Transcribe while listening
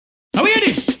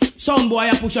Sound boy,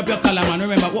 I push up your collar, man.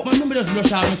 Remember just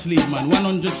brush out my sleeve, man.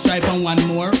 100 stripe and one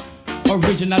more.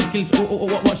 Original kills.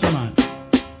 What's your man?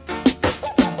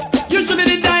 You should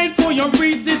have died for your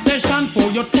breeds this session,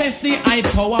 for your test the high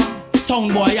power.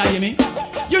 Sound boy, you hear me?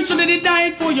 You should have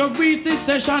died for your breeds this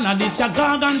session, and this your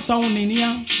gargan sound in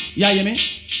here. You hear me?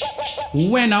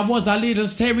 When I was a little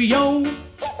stereo,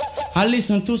 I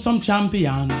listened to some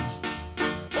champion.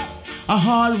 I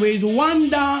always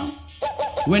wonder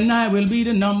when I will be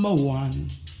the number one.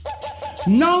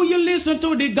 Now you listen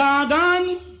to the gargan,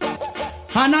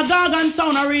 and a gargan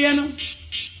sound a rain.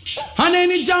 And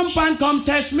any jump and come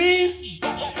test me,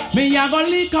 me a go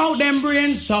leak out them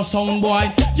brains. So sound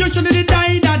boy, you should have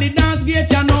died at the dance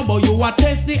gate, you know, but you a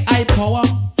test the high power.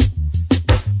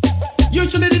 You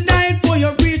should have died for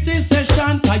your greatest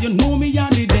session, cause you know me a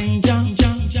the danger.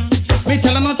 Me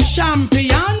tell them no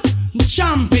champion.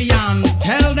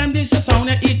 Tell them this is sound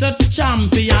you eat a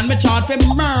champion. Me charge for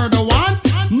murder one,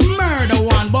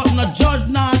 but no judge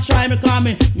not try me call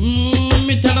me.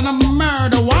 Me tell them no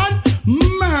murder one.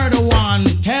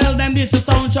 Tell them this is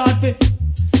sound chart for.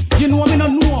 You know me no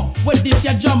know where this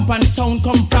your jump and sound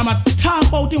come from. I talk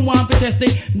about him want to test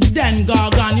it. Then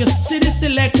gargan, you see the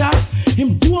selector.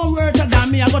 Him doing word to that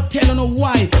me, I go tell you know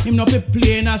why. Him not be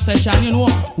playing a session, you know.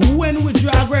 When we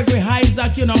draw Gregory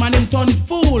Isaac, you know, man, him turn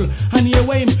fool. And here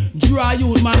where him draw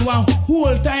you, man, one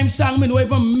whole time song, me don't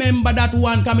even remember that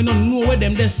one, cause me don't know where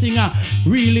them the singer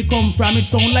really come from. It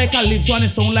sound like a lips one, it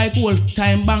sound like whole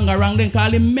time bangarang, then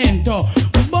call him mentor.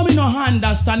 But me no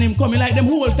understand him coming like them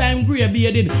whole time grey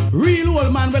bearded. Real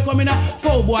old man we coming a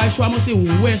cowboy show, I must say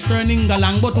Western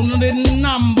England. But on the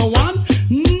number one.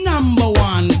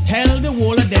 Tell the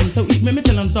whole of them, so it me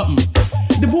tell them something.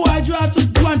 The boy draw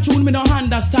to one tune me don't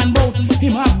understand about.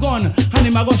 Him have gun and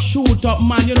him a go shoot up,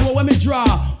 man. You know when me draw,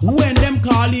 when them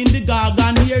call in the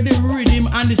gargan, hear the rhythm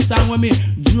and the song when me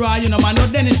draw, you know man. No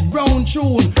Dennis Brown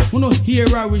tune, you know hear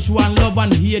a which one love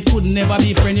and hate could never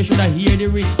be friend. You shoulda hear the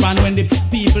respond when the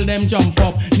people them jump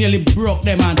up, nearly broke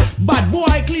them man. Bad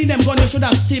boy clean them gun, you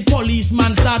shoulda see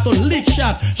policeman start to lick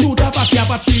shot, shoot up a cap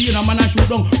a tree, you know man, and shoot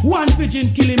down one pigeon,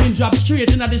 kill him in drop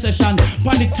straight in the session.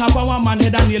 Pan the top of one man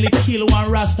head and nearly kill one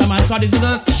Rasta man, cause this is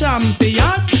a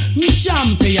champion.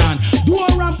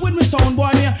 Don't ramp with me sound boy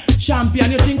here.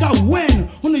 Champion, you think I when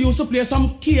you used to play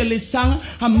some careless song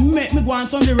and make me go on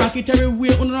some the rocketary way,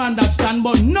 you don't understand.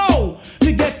 But no,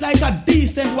 me get like a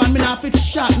decent one, me not fit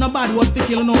shot, no bad word fit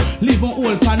kill, no leave my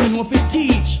old pan, me no fit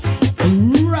teach.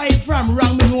 Right from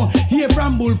wrong, me know. Hear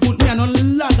from bullfoot, me and no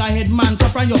loggerhead man. So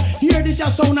from you hear this your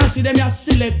sound and see them your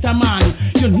selector man.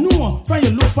 You know, from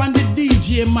you look on the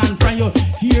DJ man. From you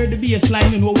hear the bass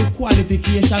line, you know with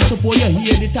qualification. Suppose you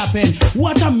hear the top end.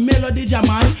 What a melody,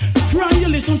 man. From you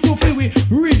listen to me with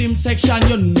rhythm section,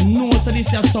 you know so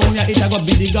this your sound, yeah, it a go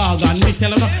be the gargan. Me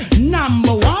tell you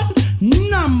number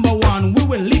one, we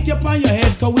will lift you up on your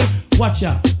head, cause we watch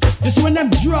ya. Just when them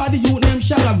draw the youth, them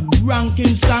Shabba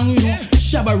Rankin song, you know.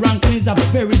 Shabba Rankin is a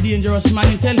very dangerous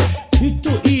man. You tell it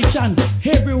to each and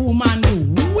every woman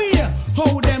the way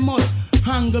how they must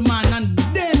handle man. And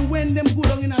then when them go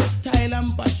down in a style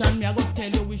and fashion, me I go tell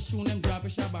you which tune them drop a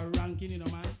Shabba Rankin, you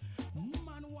know man.